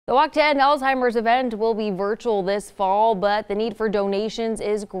The Walk to End Alzheimer's event will be virtual this fall, but the need for donations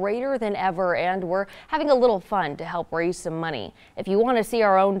is greater than ever, and we're having a little fun to help raise some money. If you want to see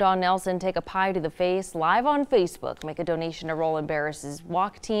our own Don Nelson take a pie to the face live on Facebook, make a donation to Roland Barris's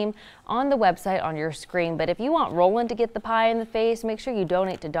walk team on the website on your screen. But if you want Roland to get the pie in the face, make sure you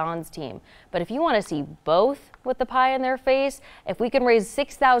donate to Don's team. But if you want to see both with the pie in their face, if we can raise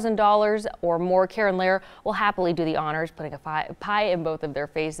 $6,000 or more, Karen Lair will happily do the honors, putting a pie in both of their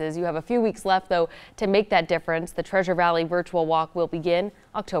faces. You have a few weeks left, though, to make that difference. The Treasure Valley Virtual Walk will begin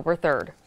October 3rd.